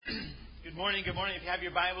Good morning, good morning. If you have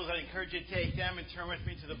your Bibles, I'd encourage you to take them and turn with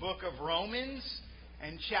me to the book of Romans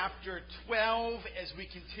and chapter 12 as we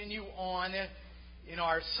continue on in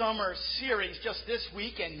our summer series just this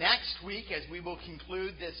week and next week as we will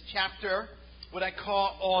conclude this chapter, what I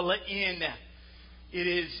call All In. It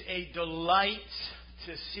is a delight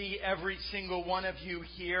to see every single one of you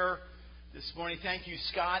here this morning. Thank you,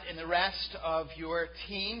 Scott, and the rest of your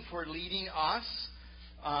team for leading us.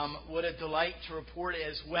 What a delight to report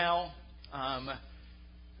as well.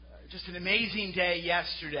 Just an amazing day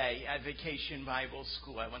yesterday at Vacation Bible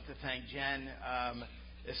School. I want to thank Jen,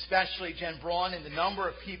 especially Jen Braun and the number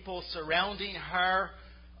of people surrounding her.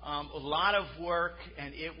 A lot of work,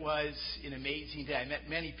 and it was an amazing day. I met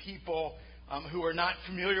many people who are not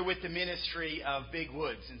familiar with the ministry of Big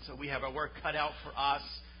Woods, and so we have our work cut out for us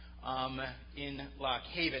in Lock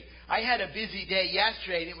Haven. I had a busy day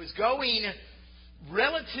yesterday, and it was going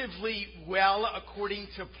relatively well according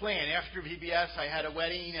to plan. After VBS, I had a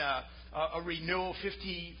wedding, a renewal,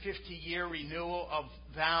 50-year renewal of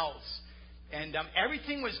vows. And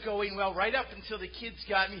everything was going well right up until the kids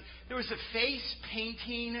got me. There was a face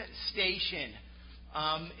painting station.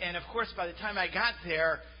 And of course, by the time I got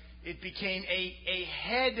there, it became a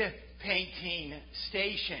head painting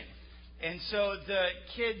station. And so the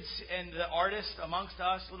kids and the artists amongst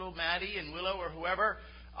us, little Maddie and Willow or whoever,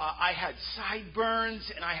 I had sideburns,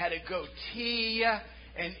 and I had a goatee,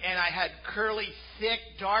 and I had curly, thick,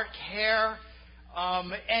 dark hair,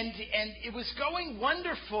 and it was going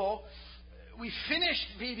wonderful. We finished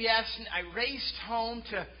VBS, and I raced home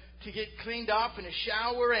to get cleaned up in a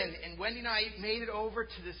shower, and Wendy and I made it over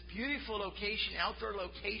to this beautiful location, outdoor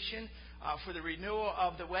location, for the renewal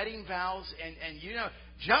of the wedding vows, and you know,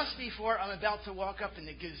 just before I'm about to walk up, and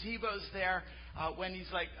the gazebo's there, Wendy's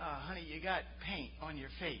like, honey, you got paint on your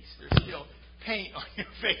face. There's still paint on your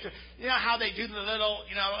face. You know how they do the little,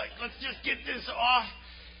 like, let's just get this off.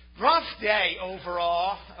 Rough day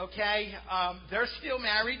overall, okay? They're still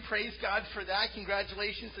married. Praise God for that.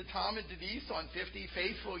 Congratulations to Tom and Denise on 50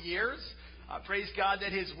 faithful years. Praise God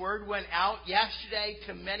that His Word went out yesterday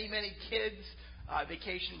to many, many kids,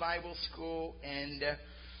 Vacation Bible School, and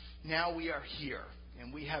now we are here.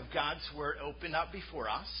 And we have God's Word open up before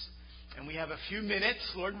us. And we have a few minutes,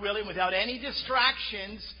 Lord willing, without any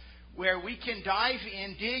distractions, where we can dive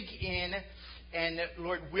in, dig in, and,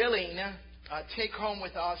 Lord willing, take home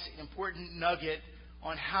with us an important nugget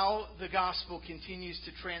on how the gospel continues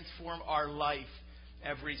to transform our life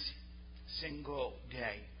every single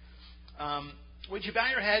day. Would you bow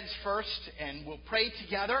your heads first, and we'll pray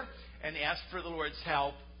together and ask for the Lord's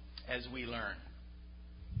help as we learn.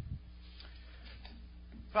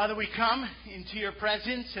 Father, we come into your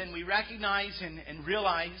presence and we recognize and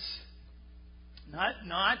realize not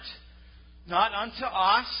unto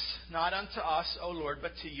us, O Lord,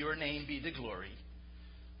 but to your name be the glory.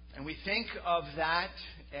 And we think of that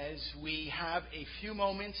as we have a few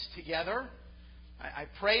moments together. I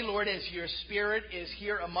pray, Lord, as your Spirit is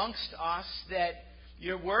here amongst us, that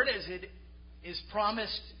your word, as it is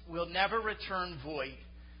promised, will never return void.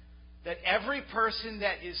 That every person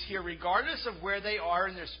that is here, regardless of where they are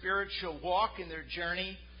in their spiritual walk, in their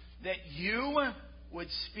journey, that you would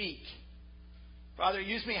speak. Father,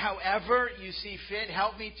 use me however you see fit.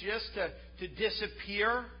 Help me just to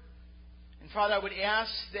disappear. And Father, I would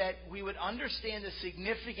ask that we would understand the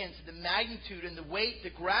significance, the magnitude, and the weight, the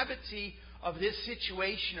gravity of this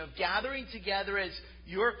situation of gathering together as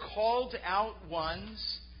your called out ones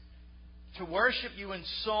to worship you in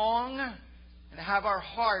song, and have our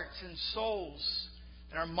hearts and souls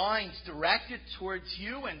and our minds directed towards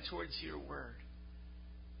you and towards your word.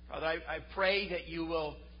 Father, I pray that you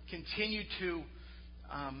will continue to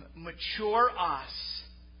mature us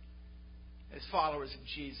as followers of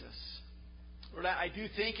Jesus. Lord, I do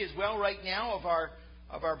think as well right now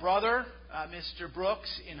of our brother, Mr.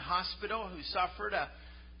 Brooks, in hospital, who suffered a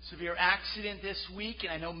severe accident this week,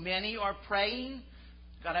 and I know many are praying.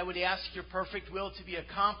 God, I would ask your perfect will to be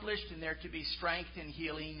accomplished and there to be strength and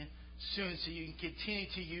healing soon so you can continue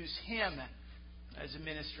to use him as a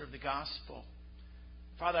minister of the gospel.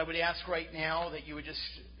 Father, I would ask right now that you would just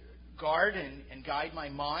guard and guide my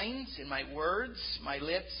mind and my words, my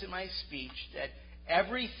lips and my speech, that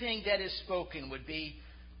everything that is spoken would be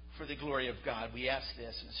for the glory of God. We ask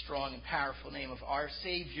this in the strong and powerful name of our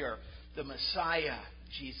Savior, the Messiah,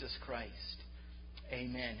 Jesus Christ.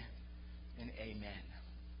 Amen and amen.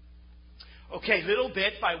 Okay, little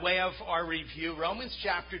bit by way of our review. Romans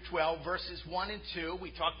chapter 12, verses 1 and 2,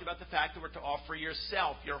 we talked about the fact that we're to offer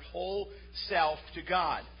yourself, your whole self to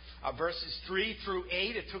God. Verses 3 through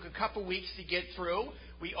 8, it took a couple weeks to get through.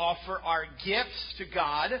 we offer our gifts to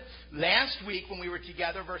God. Last week when we were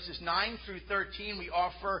together, verses 9 through 13, we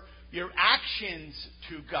offer your actions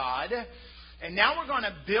to God. And now we're going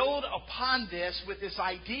to build upon this with this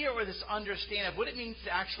idea or this understanding of what it means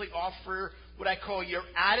to actually offer what I call your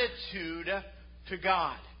attitude to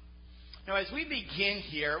God. Now, as we begin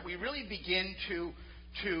here, we really begin to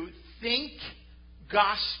think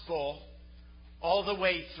gospel all the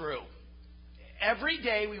way through. Every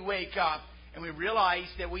day we wake up and we realize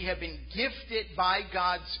that we have been gifted by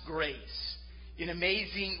God's grace in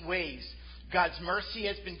amazing ways. God's mercy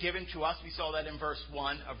has been given to us. We saw that in verse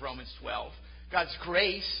 1 of Romans 12. God's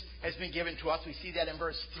grace has been given to us. We see that in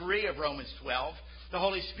verse 3 of Romans 12. The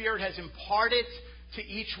Holy Spirit has imparted to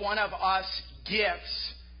each one of us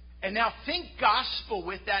gifts. And now think gospel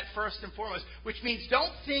with that first and foremost, which means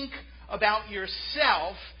don't think about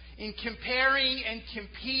yourself in comparing and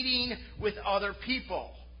competing with other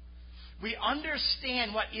people. We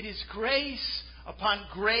understand what it is grace upon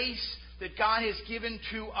grace that God has given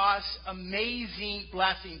to us amazing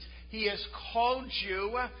blessings. He has called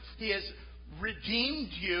you. He has redeemed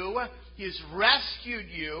you. He has rescued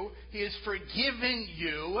you. He has forgiven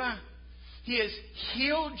you. He has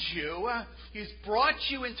healed you. He has brought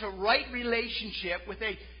you into right relationship with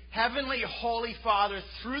a heavenly holy Father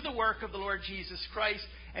through the work of the Lord Jesus Christ.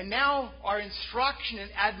 And now our instruction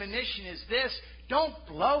and admonition is this: don't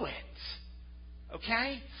blow it.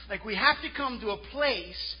 Okay? Like, we have to come to a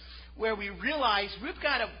place where we realize we've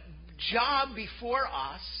got a job before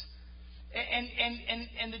us.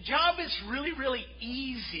 And the job is really, really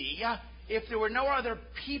easy if there were no other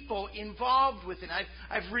people involved with it.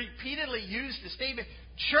 I've repeatedly used the statement,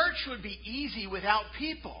 church would be easy without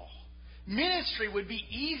people. Ministry would be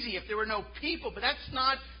easy if there were no people, but that's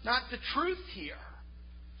not the truth here.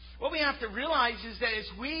 What we have to realize is that as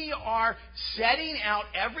we are setting out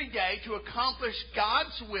every day to accomplish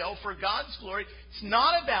God's will for God's glory, it's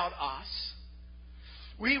not about us.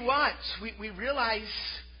 We realize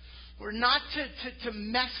we're not to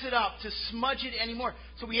mess it up, to smudge it anymore.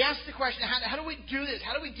 So we ask the question, how do we do this?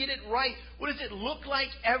 How do we get it right? What does it look like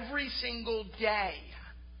every single day?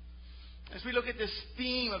 As we look at this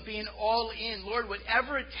theme of being all in, Lord,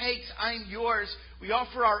 whatever it takes, I'm yours, we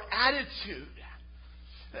offer our attitude.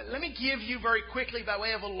 Let me give you very quickly, by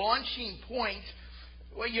way of a launching point,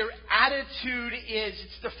 what your attitude is.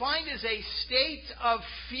 It's defined as a state of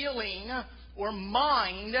feeling or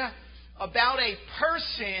mind about a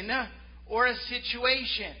person or a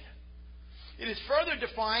situation. It is further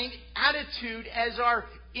defined, attitude, as our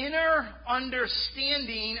inner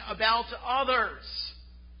understanding about others.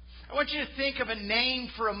 I want you to think of a name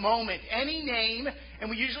for a moment. Any name, and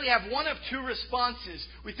we usually have one of two responses.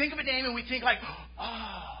 We think of a name and we think like,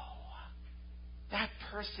 oh, that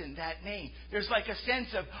person, that name. There's like a sense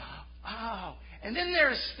of, oh. And then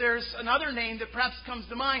there's another name that perhaps comes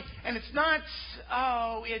to mind, and it's not,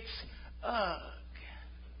 oh, it's ugh.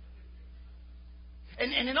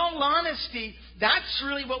 And in all honesty, that's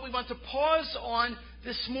really what we want to pause on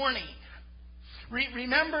this morning.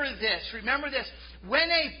 Remember this. When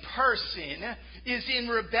a person is in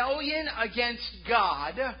rebellion against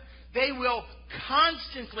God, they will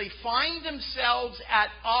constantly find themselves at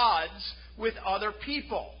odds with other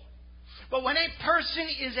people. But when a person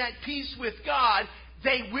is at peace with God,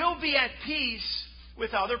 they will be at peace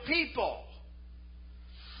with other people.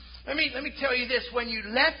 Let me tell you this. When you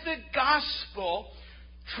let the gospel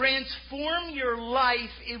transform your life,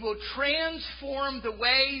 it will transform the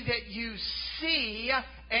way that you see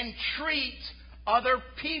and treat other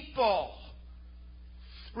people.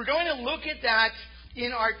 We're going to look at that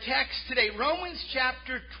in our text today. Romans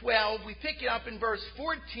chapter 12, we pick it up in verse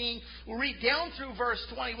 14. We'll read down through verse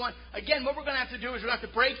 21. Again, what we're going to have to do is we're going to have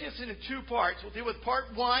to break this into two parts. We'll deal with part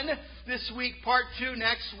 1 this week, part 2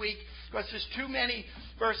 next week, because there's too many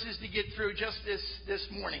verses to get through just this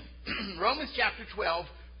morning. Romans chapter 12,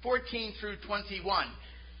 14 through 21.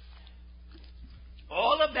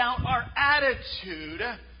 All about our attitude,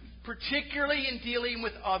 particularly in dealing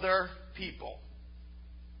with other people.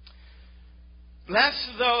 Bless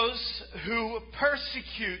those who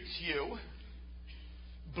persecute you.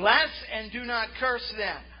 Bless and do not curse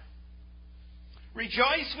them.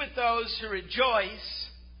 Rejoice with those who rejoice,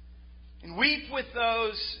 and weep with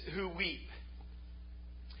those who weep.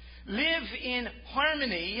 Live in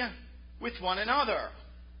harmony with one another.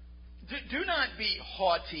 Do not be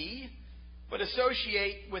haughty, but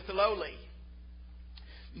associate with the lowly.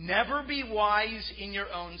 Never be wise in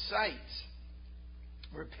your own sight.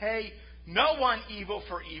 Repay no one evil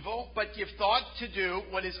for evil, but give thought to do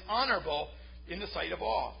what is honorable in the sight of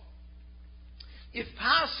all. If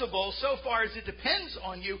possible, so far as it depends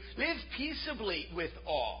on you, live peaceably with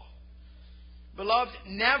all. Beloved,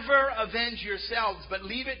 never avenge yourselves, but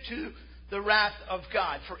leave it to the wrath of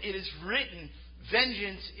God. For it is written,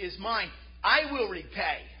 vengeance is mine. I will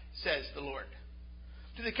repay, says the Lord.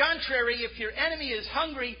 To the contrary, if your enemy is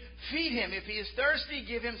hungry, feed him. If he is thirsty,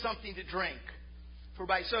 give him something to drink. For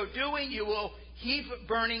by so doing, you will heap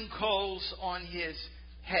burning coals on his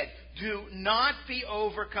head. Do not be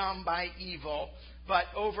overcome by evil, but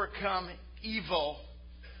overcome evil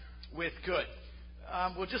with good.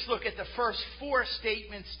 We'll just look at the first 4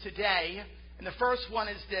 statements today. And the first one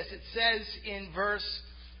is this. It says in verse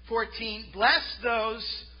 14, bless those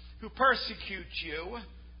who persecute you.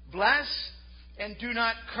 Bless and do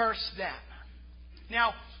not curse them.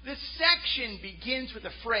 Now, this section begins with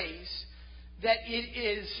a phrase that it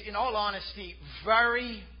is, in all honesty,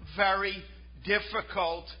 very, very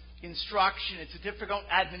difficult instruction. It's a difficult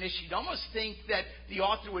admonition. You'd almost think that the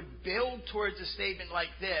author would build towards a statement like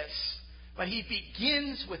this, but he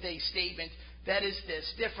begins with a statement that is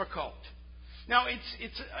this, difficult. Now,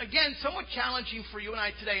 it's again, somewhat challenging for you and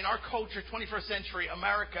I today in our culture, 21st century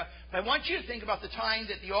America, but I want you to think about the time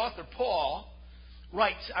that the author, Paul,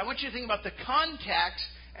 writes. I want you to think about the context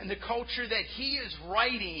and the culture that he is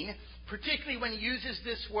writing, particularly when he uses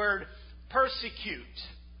this word, persecute.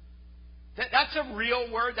 That's a real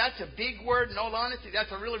word. That's a big word. In all honesty,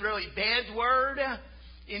 that's a really, really bad word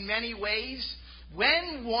in many ways.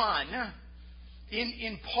 When one,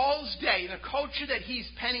 in Paul's day, in the culture that he's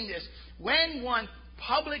penning this, when one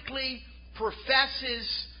publicly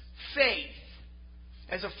professes faith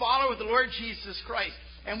as a follower of the Lord Jesus Christ,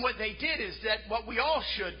 and what they did is that what we all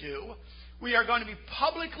should do, we are going to be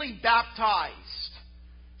publicly baptized.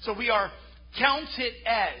 So we are counted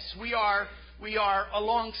as, we are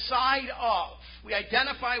alongside of, we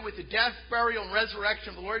identify with the death, burial, and resurrection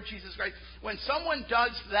of the Lord Jesus Christ. When someone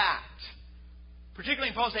does that, particularly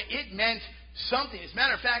in Paul's day, it meant something. As a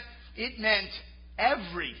matter of fact, it meant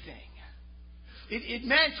everything. It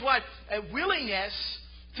meant what? A willingness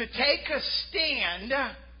to take a stand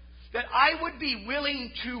that I would be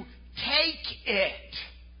willing to take it.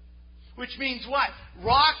 Which means what?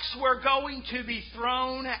 Rocks were going to be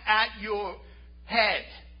thrown at your head.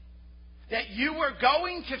 That you were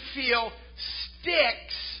going to feel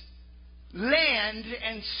sticks land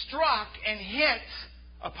and struck and hit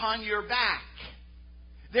upon your back.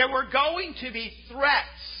 There were going to be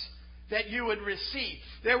threats that you would receive.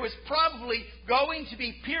 There was probably going to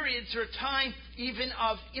be periods or time even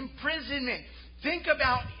of imprisonment. Think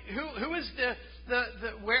about who is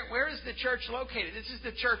where is the church located? This is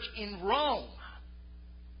the church in Rome.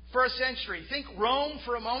 First century. Think Rome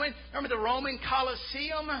for a moment. Remember the Roman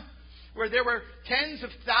Colosseum, where there were tens of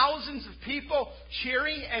thousands of people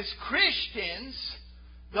cheering as Christians.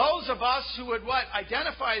 Those of us who would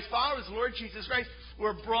identify as followers of the Lord Jesus Christ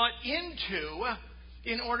were brought into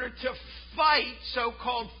in order to fight,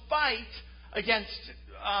 so-called fight, against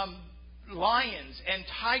lions and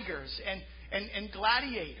tigers and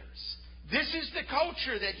gladiators. This is the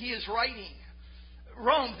culture that he is writing.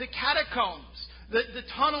 Rome, the catacombs, the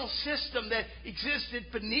tunnel system that existed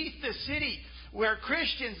beneath the city, where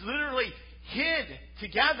Christians literally hid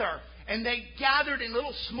together and they gathered in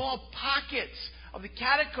little small pockets of the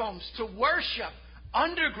catacombs to worship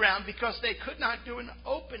underground because they could not do it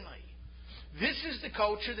openly. This is the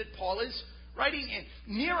culture that Paul is writing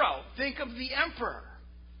in. Nero, think of the emperor,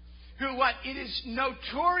 who it is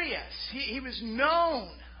notorious. He was known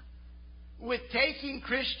with taking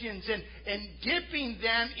Christians and dipping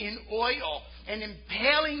them in oil and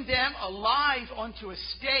impaling them alive onto a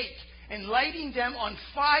stake and lighting them on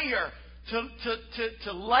fire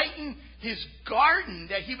to lighten his garden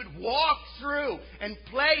that he would walk through and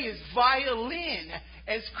play his violin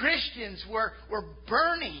as Christians were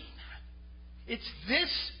burning. It's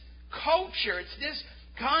this culture, it's this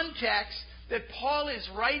context that Paul is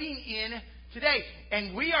writing in today.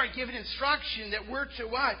 And we are given instruction that we're to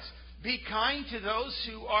what? Be kind to those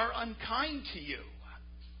who are unkind to you.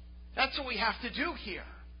 That's what we have to do here.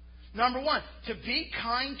 Number one, to be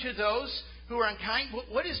kind to those who are unkind.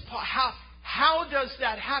 What is Paul? How does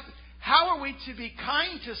that happen? How are we to be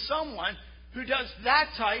kind to someone who does that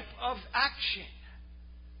type of action?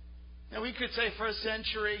 Now, we could say first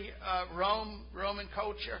century Roman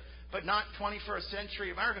culture, but not 21st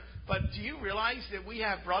century America. But do you realize that we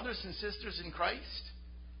have brothers and sisters in Christ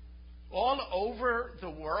all over the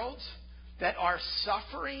world that are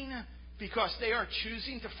suffering because they are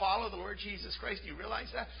choosing to follow the Lord Jesus Christ? Do you realize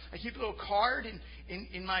that? I keep a little card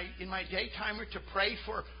in my daytimer to pray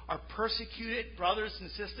for our persecuted brothers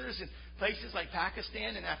and sisters in places like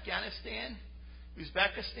Pakistan and Afghanistan.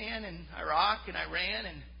 Uzbekistan and Iraq and Iran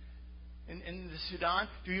and the Sudan?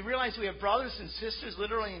 Do you realize we have brothers and sisters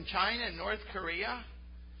literally in China and North Korea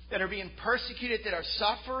that are being persecuted, that are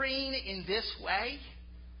suffering in this way?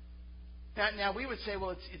 Now we would say,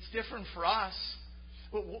 well, it's different for us.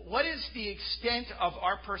 What is the extent of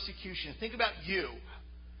our persecution? Think about you.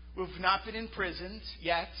 We've not been imprisoned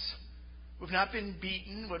yet. We've not been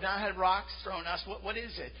beaten. We've not had rocks thrown at us. What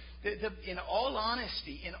is it? In all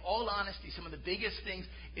honesty, some of the biggest things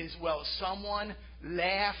is, well, someone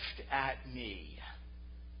laughed at me.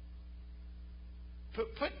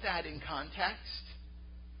 Put that in context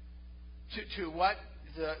to what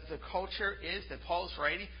the culture is that Paul's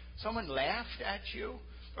writing. Someone laughed at you,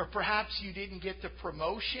 or perhaps you didn't get the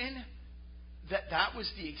promotion. That was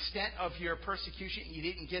the extent of your persecution. You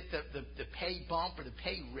didn't get the pay bump or the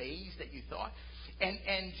pay raise that you thought.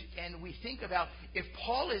 And we think about, if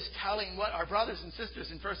Paul is telling what our brothers and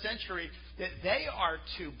sisters in first century that they are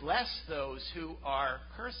to bless those who are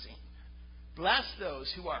cursing, bless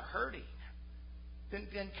those who are hurting, then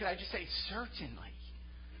could I just say,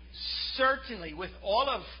 certainly, with all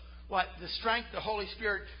of what the strength the Holy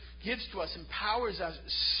Spirit gives to us, empowers us,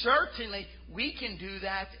 certainly we can do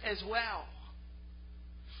that as well.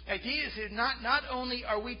 The idea is that not only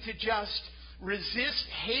are we to just resist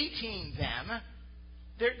hating them,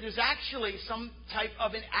 there's actually some type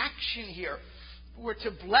of an action here. We're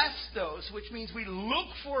to bless those, which means we look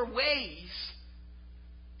for ways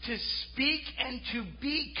to speak and to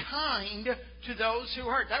be kind to those who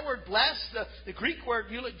hurt. That word bless, the Greek word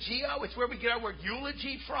eulogio, it's where we get our word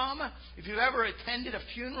eulogy from. If you've ever attended a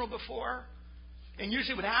funeral before, and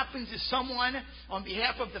usually what happens is someone on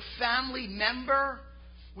behalf of the family member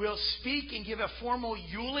will speak and give a formal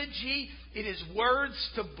eulogy. It is words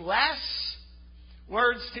to bless,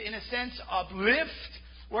 words to, in a sense, uplift,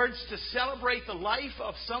 words to celebrate the life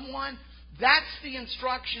of someone. That's the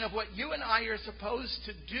instruction of what you and I are supposed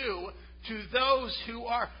to do to those who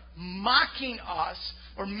are mocking us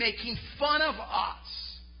or making fun of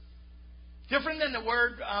us. Different than the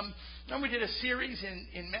word, remember we did a series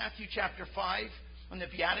in Matthew chapter 5 on the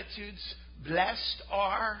Beatitudes. Blessed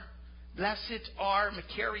are,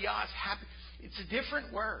 makarios, happy. It's a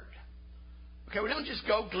different word. Okay, we don't just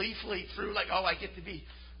go gleefully through like, oh, I get to be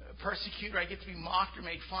persecuted, or I get to be mocked or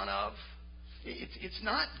made fun of. It's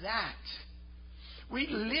not that. We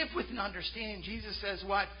live with an understanding. Jesus says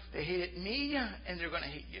what? They hated me and they're going to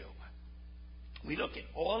hate you. We look at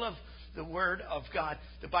all of the Word of God.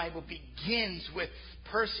 The Bible begins with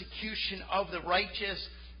persecution of the righteous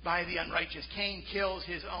by the unrighteous. Cain kills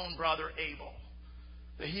his own brother Abel.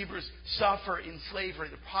 The Hebrews suffer in slavery.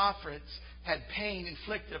 The prophets had pain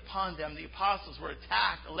inflicted upon them. The apostles were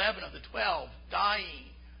attacked. 11 of the 12 dying.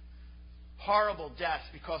 Horrible deaths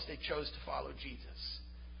because they chose to follow Jesus.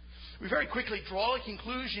 We very quickly draw a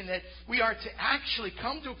conclusion that we are to actually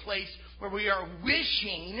come to a place where we are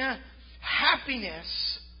wishing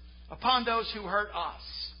happiness upon those who hurt us.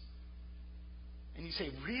 And you say,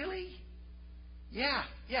 really? Yeah,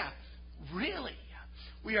 really.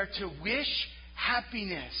 We are to wish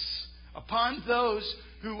happiness upon those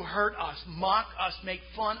who hurt us, mock us, make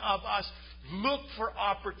fun of us. Look for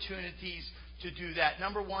opportunities to do that.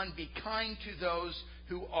 Number one, be kind to those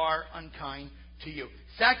who are unkind to you.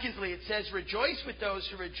 Secondly, it says, rejoice with those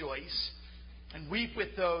who rejoice and weep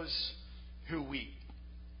with those who weep.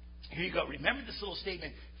 Here you go. Remember this little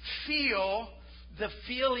statement. Feel the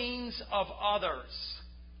feelings of others.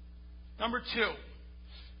 Number two,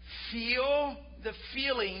 feel the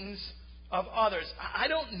feelings of others. I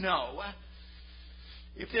don't know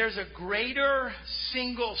if there's a greater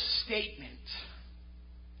single statement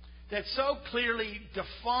that so clearly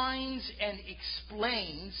defines and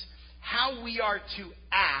explains how we are to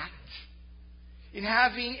act in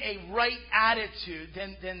having a right attitude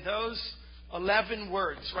than those 11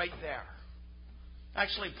 words right there.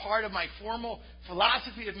 Actually, part of my formal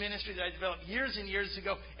philosophy of ministry that I developed years and years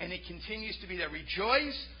ago, and it continues to be there.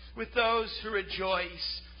 Rejoice with those who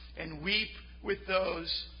rejoice and weep with those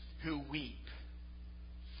who weep.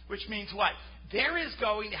 Which means what? There is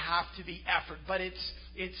going to have to be effort, but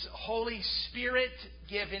it's Holy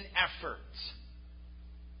Spirit-given effort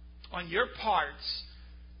on your parts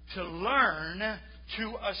to learn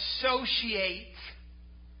to associate,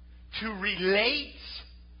 to relate,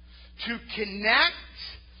 to connect,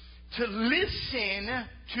 to listen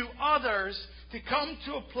to others, to come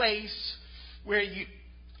to a place where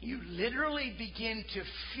you literally begin to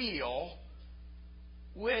feel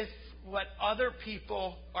with what other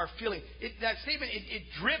people are feeling. That statement, it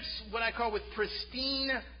drips what I call with pristine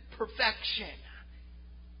perfection.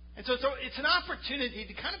 And so it's an opportunity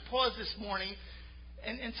to kind of pause this morning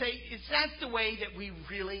and say, is that the way that we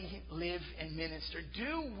really live and minister?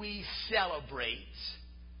 Do we celebrate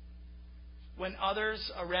when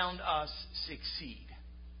others around us succeed?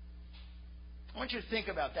 I want you to think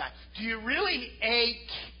about that. Do you really ache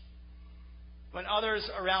when others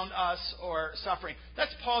around us are suffering?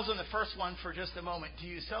 Let's pause on the first one for just a moment. Do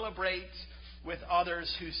you celebrate with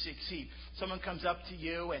others who succeed? Someone comes up to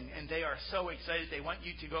you and they are so excited. They want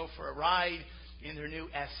you to go for a ride in their new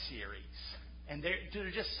S-Series. And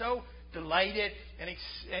they're just so delighted and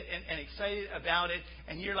excited about it.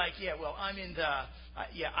 And you're like, yeah, well, I'm in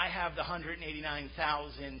I have the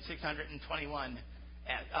 189,621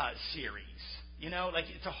 series. You know, like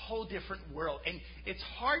it's a whole different world. And it's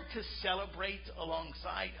hard to celebrate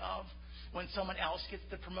alongside of when someone else gets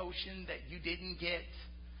the promotion that you didn't get,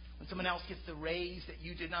 when someone else gets the raise that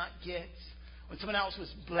you did not get, when someone else was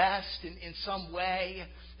blessed in some way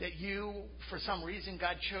that you, for some reason,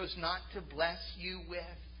 God chose not to bless you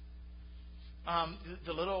with.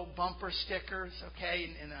 The little bumper stickers, okay,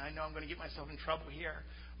 and I know I'm going to get myself in trouble here.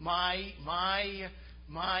 My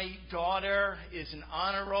daughter is an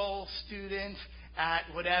honor roll student at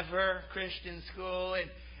whatever Christian school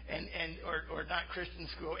or not Christian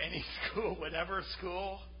school, any school, whatever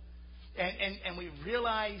school. And we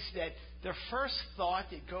realize that the first thought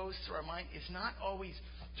that goes through our mind is not always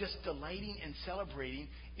just delighting and celebrating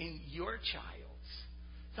in your child's.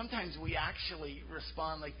 Sometimes we actually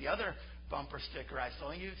respond like the other bumper sticker I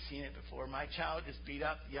saw. You've seen it before. My child just beat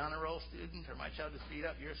up the honor roll student, or my child just beat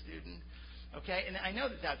up your student. Okay? And I know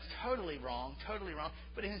that that's totally wrong.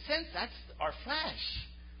 But in a sense, that's our flesh.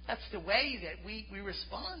 That's the way that we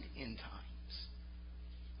respond in times.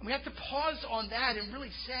 And we have to pause on that and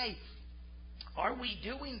really say, are we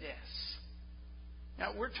doing this?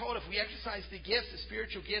 Now, we're told if we exercise the gifts, the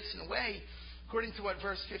spiritual gifts in a way, according to what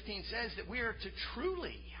verse 15 says, that we are to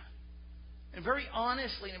truly and very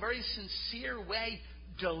honestly, in a very sincere way,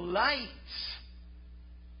 delight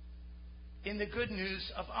in the good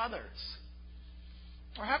news of others.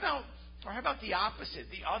 Or how about the opposite,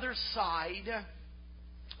 the other side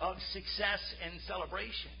of success and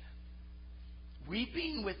celebration?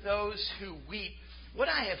 Weeping with those who weep. What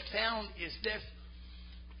I have found is this.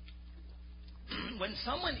 When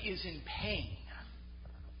someone is in pain,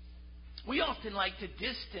 we often like to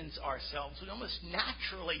distance ourselves. We almost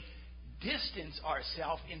naturally distance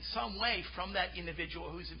ourselves in some way from that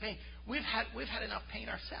individual who's in pain. We've had enough pain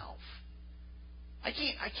ourselves. I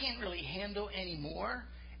can't really handle anymore.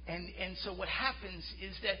 And so what happens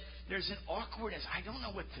is that there's an awkwardness. I don't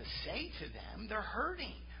know what to say to them. They're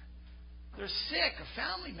hurting. They're sick. A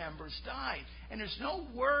family member's died. And there's no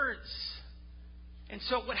words. And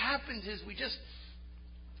so what happens is we just,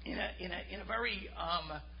 in a very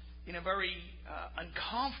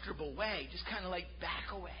uncomfortable way, just kind of like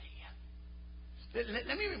back away.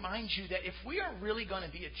 Let me remind you that if we are really going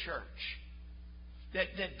to be a church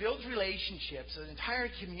that builds relationships, so the entire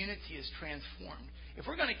community is transformed, if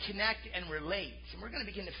we're going to connect and relate, and we're going to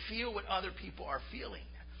begin to feel what other people are feeling,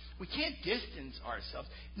 we can't distance ourselves.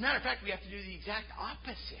 As a matter of fact, we have to do the exact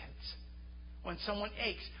opposite. When someone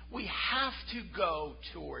aches, we have to go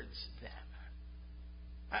towards them.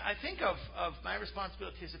 I think of my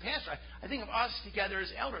responsibility as a pastor. I think of us together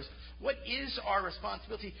as elders. What is our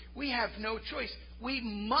responsibility? We have no choice. We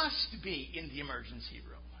must be in the emergency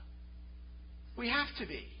room. We have to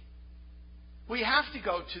be. We have to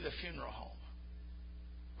go to the funeral home.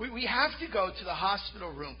 We have to go to the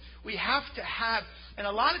hospital room. We have to have, and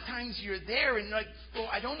a lot of times you're there and you're like, well,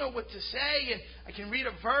 I don't know what to say, and I can read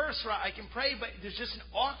a verse or I can pray, but there's just an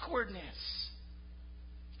awkwardness.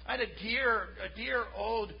 I had a dear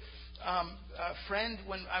old friend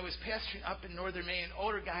when I was pastoring up in northern Maine, an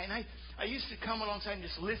older guy, and I used to come alongside and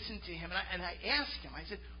just listen to him, and I asked him, I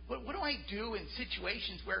said, what do I do in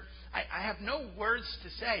situations where I have no words to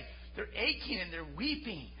say? They're aching and they're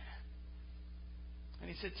weeping. And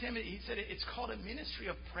he said, Tim, it's called a ministry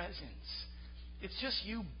of presence. It's just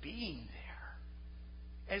you being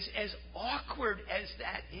there. As awkward as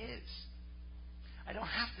that is, I don't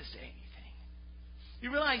have to say anything. You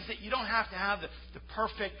realize that you don't have to have the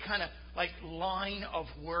perfect kind of like line of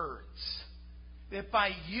words. That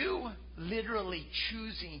by you literally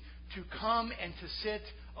choosing to come and to sit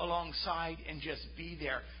alongside and just be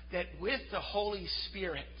there, that with the Holy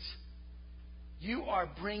Spirit, you are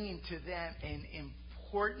bringing to them an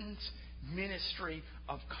important ministry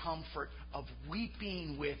of comfort, of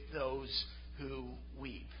weeping with those who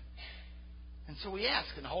weep. And so we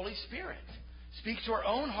ask, and Holy Spirit, speak to our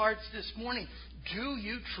own hearts this morning. Do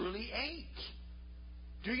you truly ache?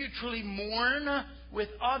 Do you truly mourn with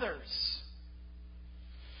others?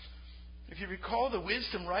 If you recall the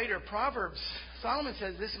wisdom writer, Proverbs, Solomon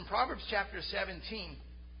says this in Proverbs chapter 17.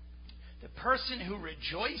 The person who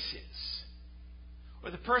rejoices,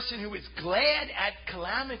 or the person who is glad at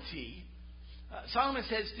calamity, Solomon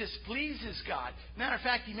says, displeases God. Matter of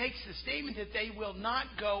fact, he makes the statement that they will not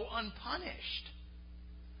go unpunished.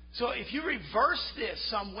 So if you reverse this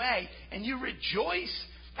some way and you rejoice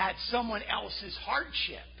at someone else's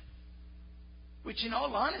hardship, which in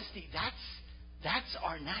all honesty, that's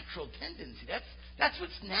our natural tendency. That's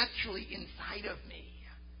what's naturally inside of me.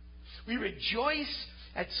 We rejoice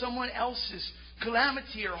at someone else's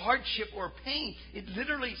calamity or hardship or pain. It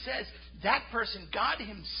literally says that person, God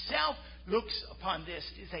himself, looks upon this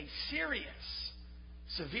as a serious,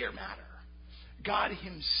 severe matter. God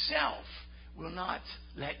himself will not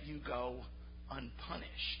let you go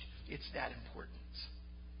unpunished. It's that important.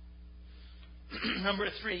 Number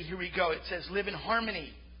 3, here we go. It says, live in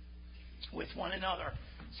harmony with one another.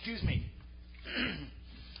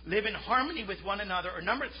 Live in harmony with one another. Or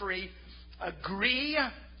number 3, agree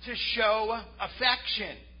to show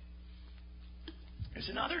affection. There's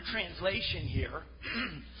another translation here.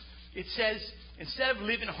 It says, instead of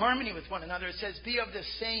live in harmony with one another, it says, be of the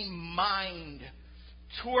same mind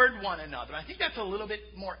toward one another. I think that's a little bit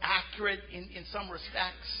more accurate in some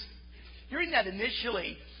respects. Hearing that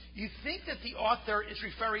initially, you think that the author is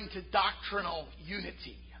referring to doctrinal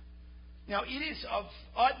unity. Now, it is of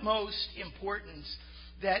utmost importance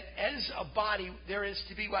that as a body, there is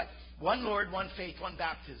to be what? One Lord, one faith, one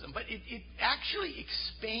baptism. But it actually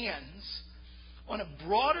expands on a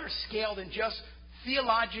broader scale than just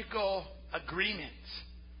theological agreement.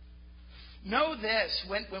 Know this,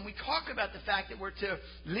 when we talk about the fact that we're to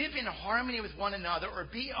live in harmony with one another or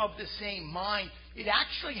be of the same mind, it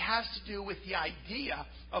actually has to do with the idea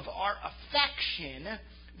of our affection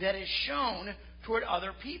that is shown toward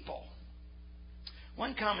other people.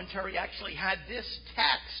 One commentary actually had this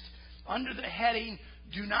text under the heading,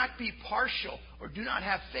 do not be partial or do not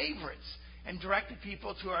have favorites, and directed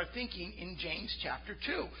people to our thinking in James chapter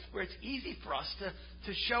 2, where it's easy for us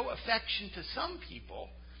to show affection to some people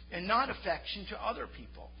and not affection to other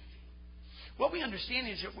people. What we understand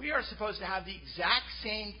is that we are supposed to have the exact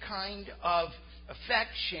same kind of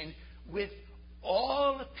affection with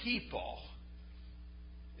all people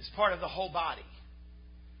as part of the whole body.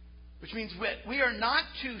 Which means we are not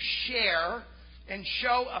to share and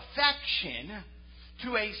show affection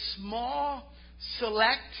to a small,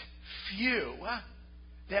 select few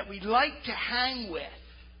that we like to hang with.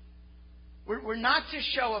 We're not to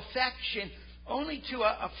show affection only to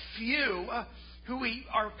a few who we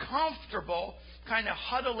are comfortable kind of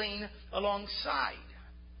huddling alongside.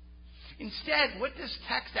 Instead, what this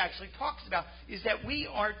text actually talks about is that we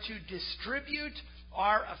are to distribute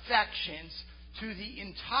our affections to the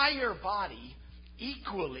entire body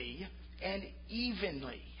equally and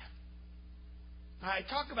evenly. I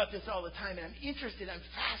talk about this all the time, and I'm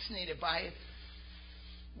fascinated by it.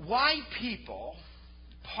 Why people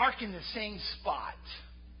park in the same spot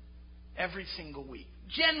every single week,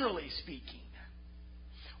 generally speaking.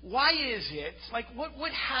 Why is it, like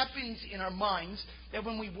what happens in our minds that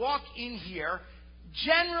when we walk in here,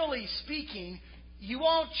 generally speaking, you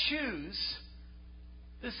all choose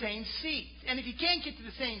the same seat. And if you can't get to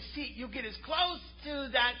the same seat, you'll get as close to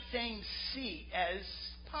that same seat as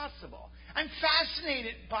possible. I'm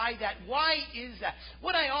fascinated by that. Why is that?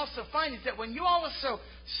 What I also find is that when you also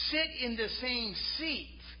sit in the same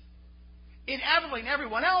seat, inevitably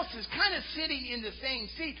everyone else is kind of sitting in the same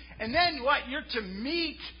seat. And then what? You're to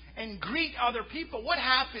meet and greet other people. What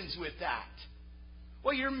happens with that?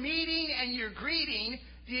 Well, you're meeting and you're greeting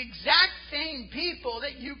the exact same people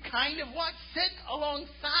that you kind of sit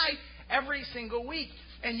alongside every single week.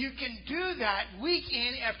 And you can do that week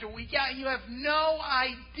in after week out. You have no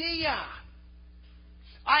idea.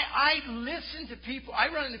 I listen to people. I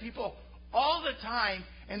run into people all the time,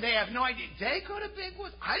 and they have no idea. They go to Big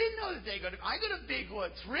Woods? I didn't know that they go to... I go to Big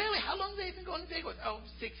Woods. Really? How long have they been going to Big Woods?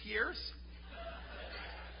 6 years?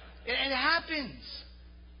 It happens.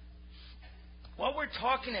 What we're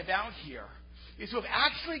talking about here is we've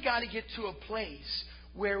actually got to get to a place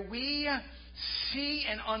where we see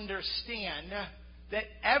and understand that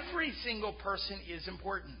every single person is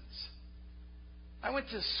important. I went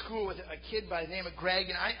to school with a kid by the name of Greg,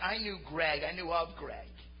 and I knew Greg. I knew of Greg.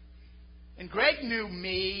 And Greg knew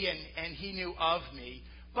me, and he knew of me.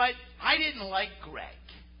 But I didn't like Greg.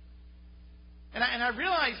 And I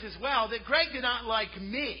realized as well that Greg did not like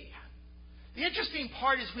me. The interesting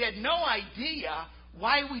part is we had no idea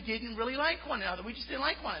why we didn't really like one another. We just didn't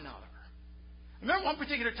like one another. I remember one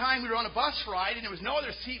particular time we were on a bus ride, and there was no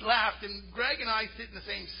other seat left, and Greg and I sit in the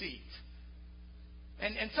same seat.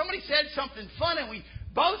 And somebody said something fun, and we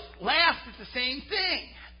both laughed at the same thing.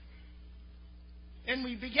 And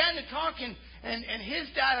we began to talk, and his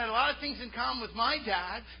dad had a lot of things in common with my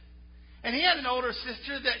dad. And he had an older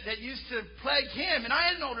sister that used to plague him, and I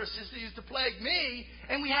had an older sister that used to plague me,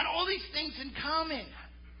 and we had all these things in common.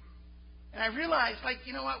 And I realized,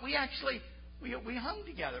 you know what, we hung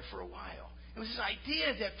together for a while. It was this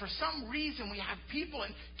idea that for some reason we have people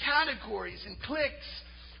in categories and cliques.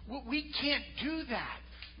 We can't do that.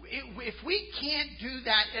 If we can't do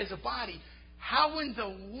that as a body, how in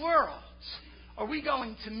the world are we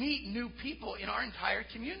going to meet new people in our entire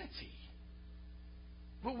community?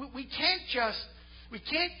 We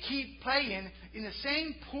can't keep playing in the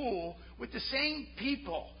same pool with the same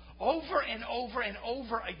people over and over and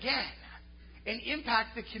over again and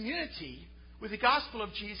impact the community with the gospel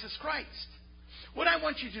of Jesus Christ. What I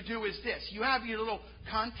want you to do is this. You have your little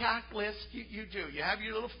contact list. You do. You have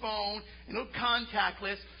your little phone and little contact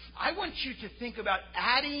list. I want you to think about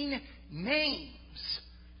adding names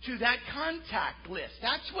to that contact list.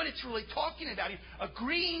 That's what it's really talking about.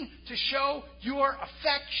 Agreeing to show your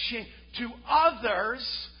affection to others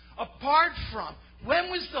apart from. When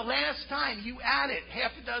was the last time you added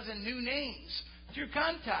half a dozen new names to your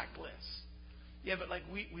contact list? Yeah, but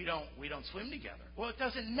we don't swim together. Well, it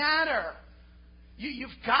doesn't matter. You've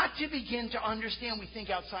got to begin to understand we think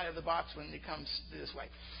outside of the box when it comes this way.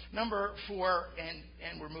 Number 4,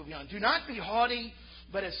 and we're moving on. Do not be haughty,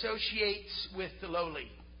 but associate with the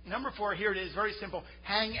lowly. Number 4, here it is, very simple.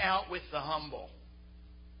 Hang out with the humble.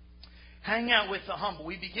 Hang out with the humble.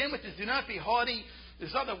 We begin with this. Do not be haughty.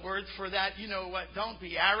 There's other words for that. You know what? Don't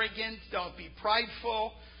be arrogant. Don't be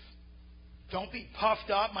prideful. Don't be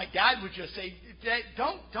puffed up. My dad would just say,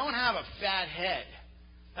 don't have a fat head.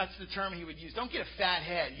 That's the term he would use. Don't get a fat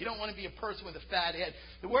head. You don't want to be a person with a fat head.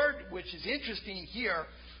 The word, which is interesting here,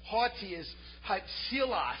 haughty, is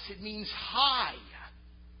hypsilos. It means high.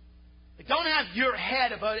 Don't have your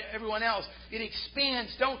head above everyone else. It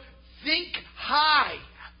expands. Don't think high.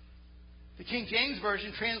 The King James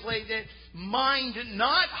Version translated it, mind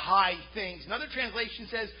not high things. Another translation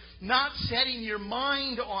says, not setting your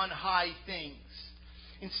mind on high things.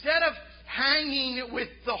 Instead of hanging with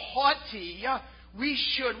the haughty, we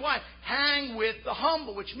should what? Hang with the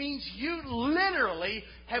humble, which means you literally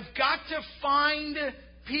have got to find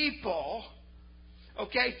people,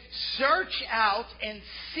 okay? Search out and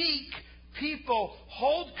seek people,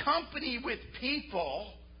 hold company with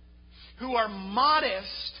people who are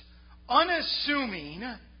modest, unassuming.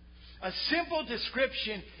 A simple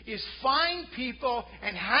description is find people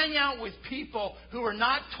and hang out with people who are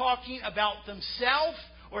not talking about themselves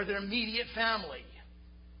or their immediate family.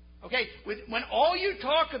 Okay, when all you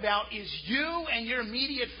talk about is you and your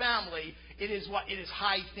immediate family, it is what? It is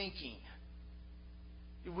high thinking.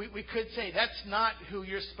 We could say that's not who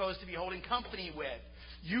you're supposed to be holding company with.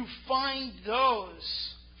 You find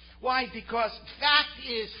those. Why? Because fact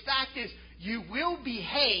is, you will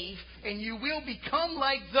behave and you will become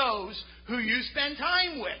like those who you spend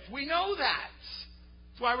time with. We know that.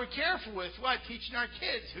 That's why we're careful with what? Teaching our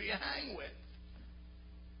kids who you hang with.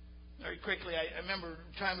 Very quickly, I remember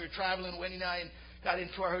the time we were traveling, Wendy and I, and got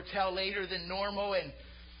into our hotel later than normal, and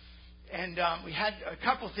we had a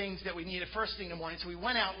couple things that we needed first thing in the morning, so we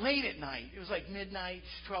went out late at night. It was like midnight,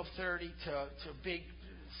 12:30, to a big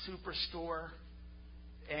superstore,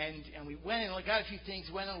 and we went and got a few things,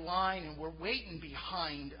 went in line, and we're waiting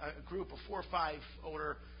behind a group of 4 or 5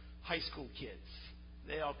 older high school kids.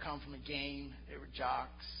 They all come from a game. They were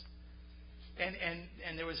jocks.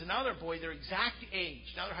 And there was another boy, their exact age,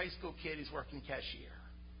 another high school kid who's working cashier.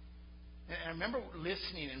 And I remember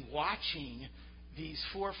listening and watching these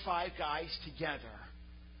 4 or 5 guys together,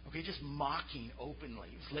 okay, just mocking openly.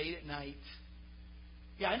 It was late at night.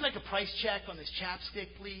 Yeah, I'd like a price check on this chapstick,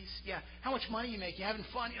 please. Yeah, how much money you make? You having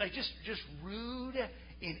fun? Like just rude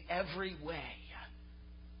in every way.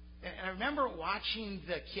 And I remember watching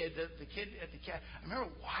the kid at the I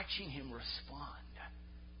remember watching him respond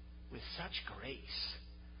with such grace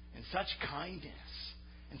and such kindness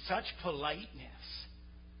and such politeness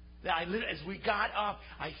that as we got up,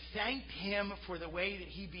 I thanked him for the way that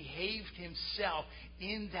he behaved himself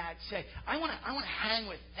in that setting. I want to hang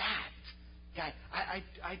with that guy.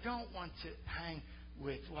 I don't want to hang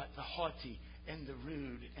with the haughty and the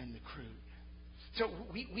rude and the crude. So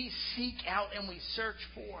we seek out and we search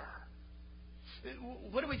for.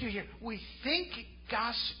 What do we do here? We think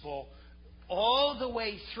gospel all the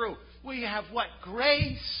way through. We have what?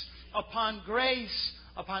 Grace upon grace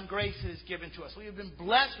upon grace is given to us. We have been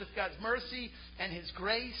blessed with God's mercy and His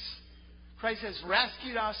grace. Christ has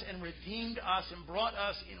rescued us and redeemed us and brought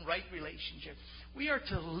us in right relationship. We are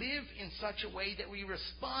to live in such a way that we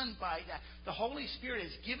respond by that. The Holy Spirit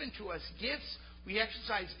has given to us gifts. We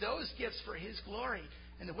exercise those gifts for His glory.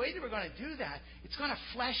 And the way that we're going to do that, it's going to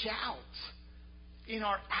flesh out in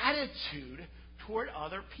our attitude toward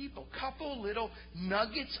other people. Couple little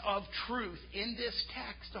nuggets of truth in this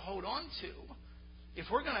text to hold on to. If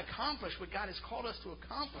we're going to accomplish what God has called us to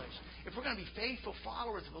accomplish, if we're going to be faithful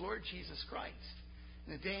followers of the Lord Jesus Christ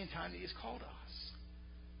in the day and time that He has called us.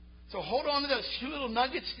 So hold on to those few little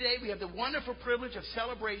nuggets today. We have the wonderful privilege of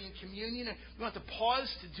celebrating communion. And we want to pause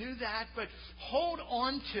to do that. But hold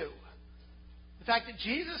on to the fact that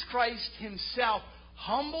Jesus Christ Himself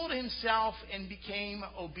humbled Himself and became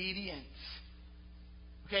obedient.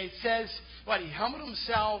 Okay, it says, He humbled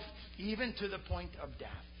Himself even to the point of death.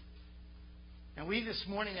 And we this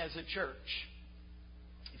morning as a church,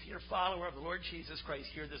 if you're a follower of the Lord Jesus Christ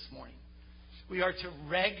here this morning, we are to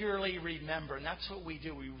regularly remember, and that's what we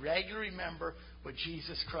do. We regularly remember what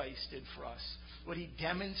Jesus Christ did for us, what He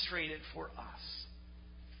demonstrated for us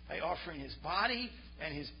by offering His body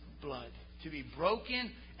and His blood to be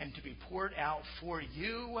broken and to be poured out for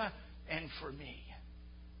you and for me.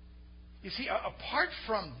 You see, apart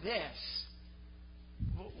from this,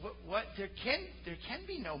 there can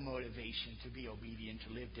be no motivation to be obedient,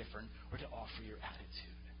 to live different, or to offer your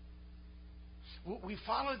attitude. We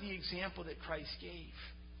follow the example that Christ gave.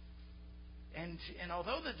 And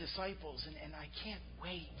although the disciples, and I can't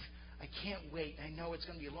wait, I know it's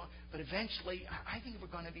going to be long, but eventually I think we're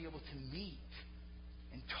going to be able to meet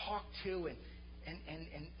and talk to and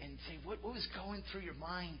say, what was going through your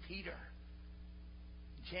mind, Peter,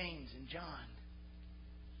 James, and John?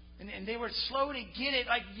 And they were slow to get it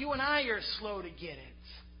like you and I are slow to get it.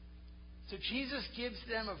 So Jesus gives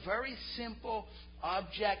them a very simple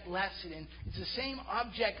object lesson. And it's the same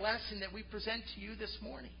object lesson that we present to you this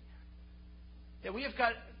morning. That we have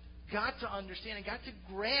got to understand and got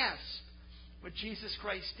to grasp what Jesus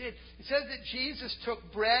Christ did. It says that Jesus took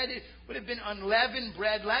bread. It would have been unleavened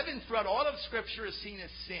bread. Leaven throughout all of Scripture is seen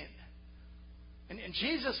as sin. And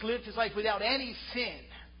Jesus lived His life without any sin.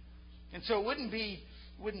 And so it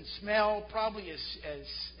wouldn't smell probably as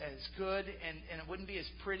good, and it wouldn't be as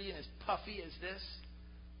pretty and as puffy as this.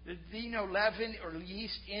 There'd be no leaven or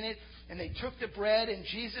yeast in it. And they took the bread, and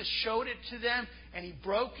Jesus showed it to them, and He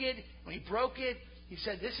broke it. When He broke it, He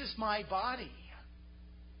said, "This is my body.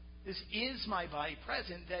 This is my body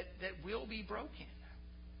present that will be broken."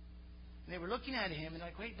 And they were looking at Him and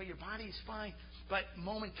like, "Wait, but your body's fine." But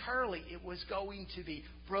momentarily, it was going to be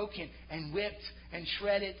broken and whipped and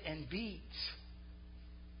shredded and beat.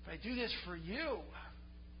 But I do this for you.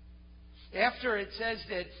 After it says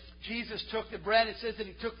that Jesus took the bread, it says that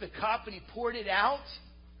He took the cup and He poured it out.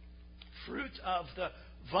 Fruit of the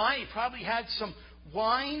vine. He probably had some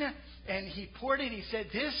wine and He poured it. He said,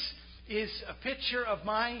 "This is a picture of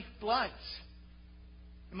my blood.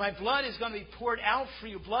 And my blood is going to be poured out for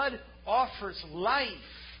you." Blood offers life.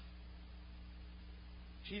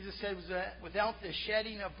 Jesus said that without the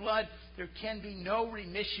shedding of blood, there can be no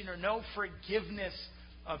remission or no forgiveness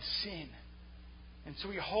of sin. And so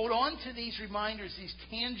we hold on to these reminders, these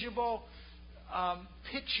tangible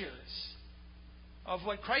pictures of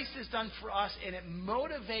what Christ has done for us, and it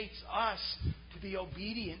motivates us to be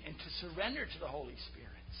obedient and to surrender to the Holy Spirit.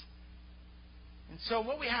 And so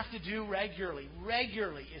what we have to do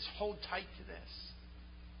regularly is hold tight to this.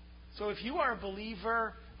 So if you are a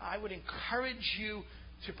believer, I would encourage you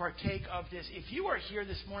to partake of this. If you are here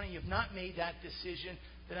this morning, you have not made that decision,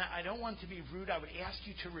 then I don't want to be rude. I would ask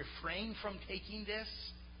you to refrain from taking this.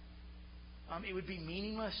 It would be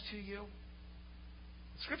meaningless to you.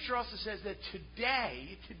 Scripture also says that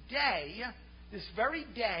today, this very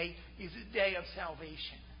day, is the day of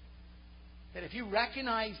salvation. That if you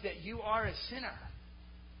recognize that you are a sinner,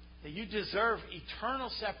 that you deserve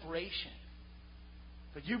eternal separation,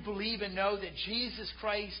 but you believe and know that Jesus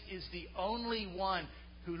Christ is the only one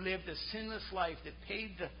who lived a sinless life, that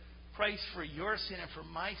paid the price for your sin and for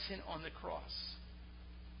my sin on the cross,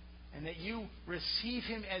 and that you receive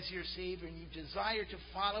Him as your Savior and you desire to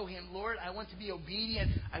follow Him. Lord, I want to be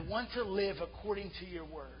obedient. I want to live according to your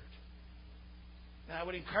word. And I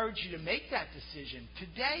would encourage you to make that decision.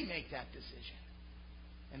 Today, make that decision.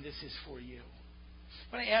 And this is for you.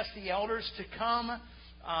 I'm going to ask the elders to come,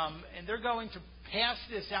 and they're going to pass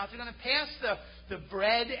this out. They're going to pass the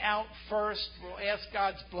bread out first. We'll ask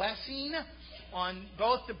God's blessing on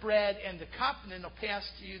both the bread and the cup, and then they'll pass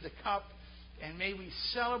to you the cup. And may we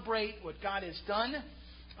celebrate what God has done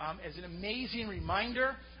as an amazing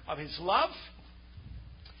reminder of His love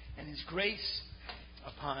and His grace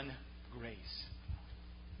upon grace.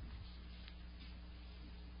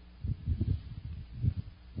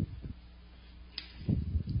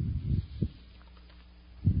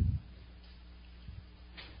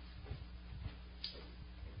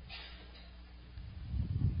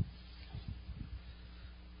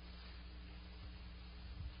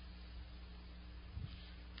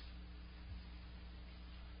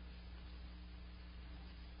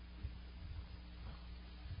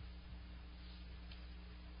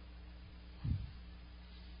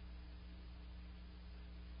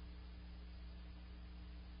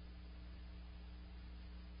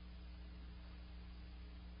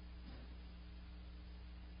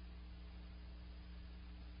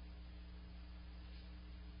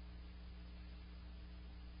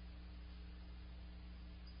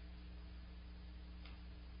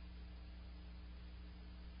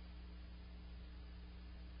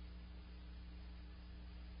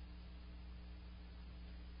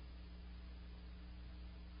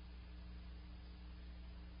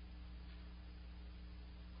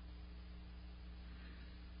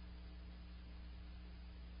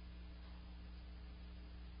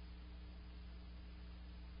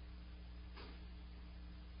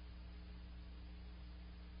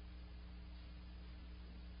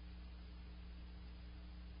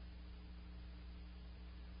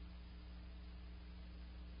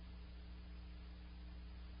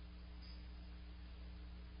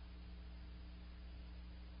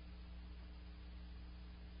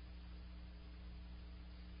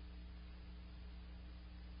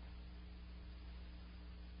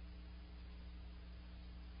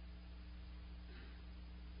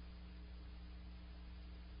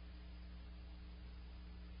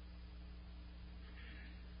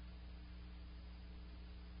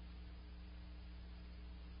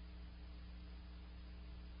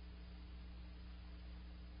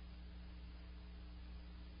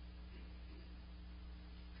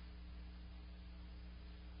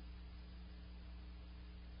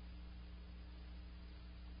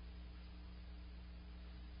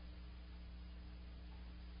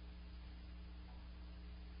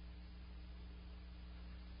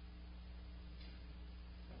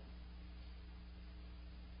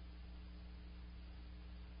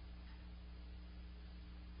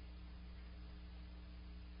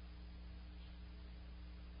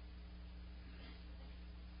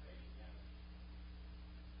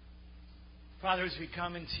 Father, as we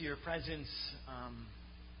come into your presence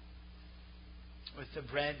with the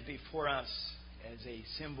bread before us as a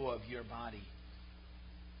symbol of your body,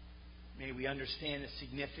 may we understand the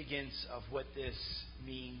significance of what this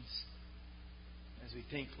means as we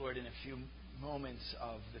think, Lord, in a few moments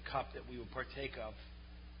of the cup that we will partake of.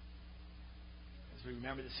 As we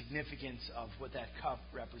remember the significance of what that cup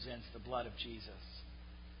represents, the blood of Jesus.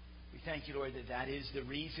 We thank you, Lord, that that is the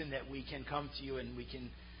reason that we can come to you and we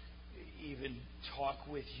can even talk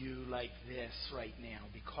with you like this right now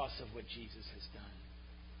because of what Jesus has done.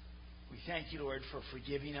 We thank you, Lord, for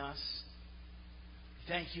forgiving us.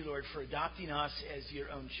 We thank you, Lord, for adopting us as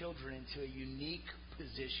your own children into a unique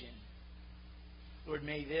position. Lord,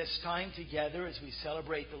 may this time together as we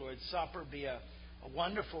celebrate the Lord's Supper be a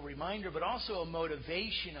wonderful reminder, but also a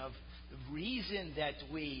motivation of the reason that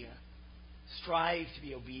we strive to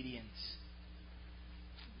be obedient.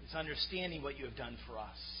 It's understanding what you have done for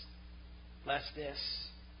us. Bless this.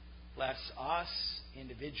 Bless us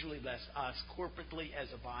individually. Bless us corporately as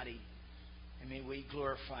a body. And may we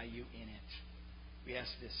glorify you in it. We ask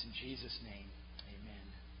this in Jesus' name. Amen.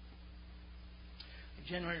 I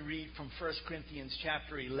generally read from 1 Corinthians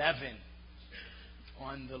chapter 11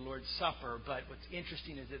 on the Lord's Supper. But what's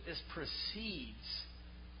interesting is that this precedes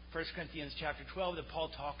 1 Corinthians chapter 12, that Paul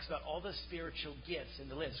talks about all the spiritual gifts in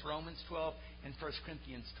the list. Romans 12 and 1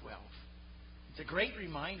 Corinthians 12. It's a great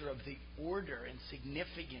reminder of the order and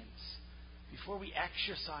significance. Before we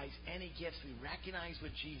exercise any gifts, we recognize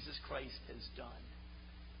what Jesus Christ has done.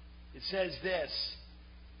 It says this: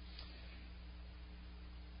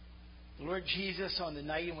 the Lord Jesus, on the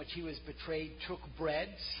night in which he was betrayed, took bread.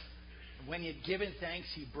 And when he had given thanks,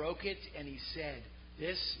 he broke it and he said,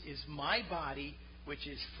 "This is my body, which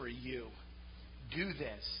is for you. Do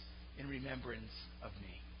this in remembrance of me."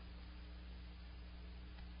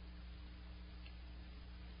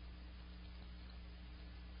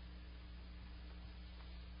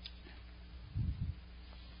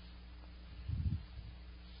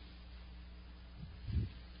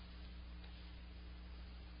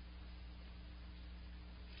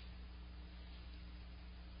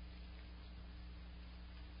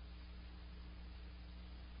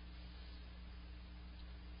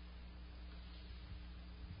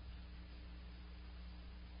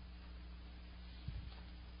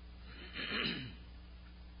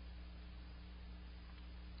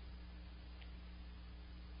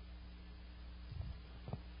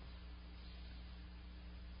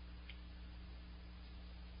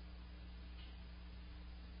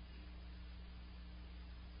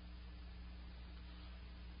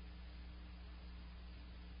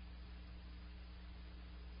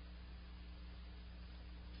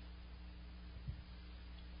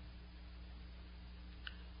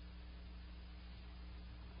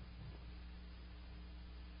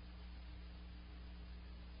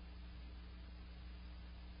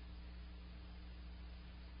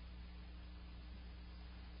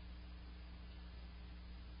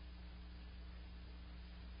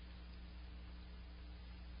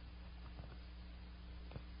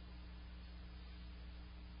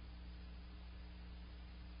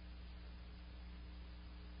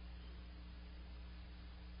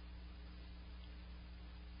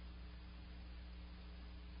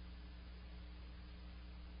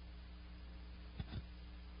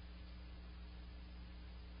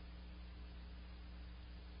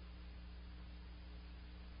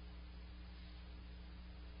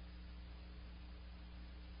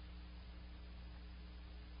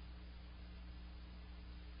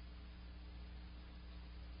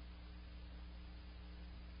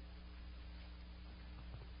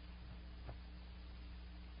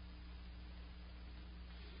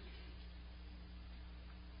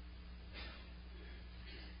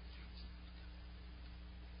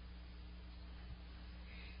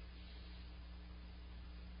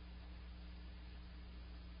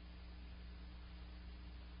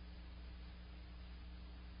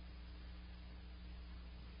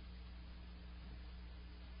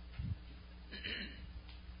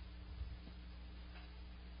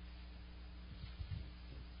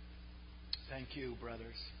 Thank you,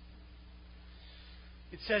 brothers.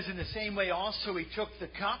 It says, in the same way also he took the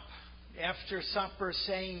cup after supper,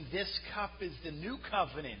 saying, "This cup is the new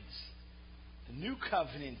covenant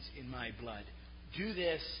in my blood. Do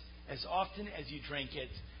this as often as you drink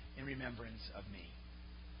it in remembrance of me."